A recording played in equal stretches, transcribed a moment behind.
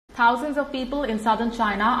Thousands of people in southern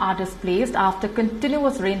China are displaced after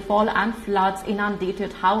continuous rainfall and floods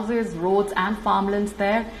inundated houses, roads and farmlands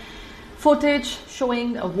there. Footage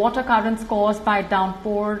showing water currents caused by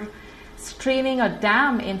downpour straining a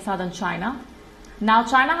dam in southern China. Now,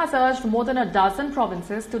 China has urged more than a dozen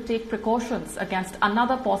provinces to take precautions against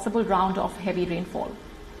another possible round of heavy rainfall.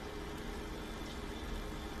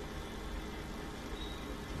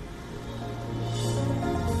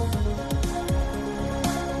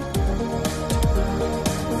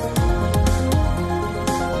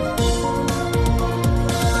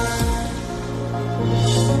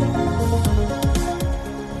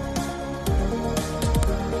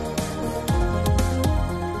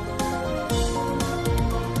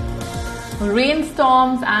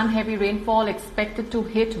 Rainstorms and heavy rainfall expected to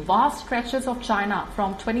hit vast stretches of China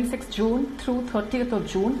from 26 June through 30th of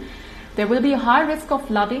June. There will be a high risk of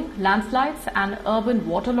flooding, landslides and urban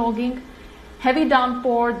waterlogging. Heavy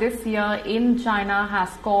downpour this year in China has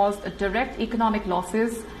caused direct economic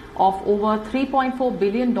losses of over $3.4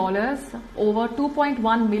 billion. Over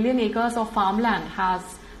 2.1 million acres of farmland has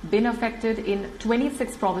been affected in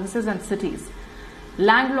 26 provinces and cities.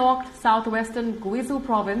 Landlocked southwestern Guizhou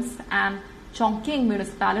province and Chongqing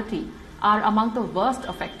municipality are among the worst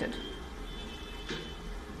affected.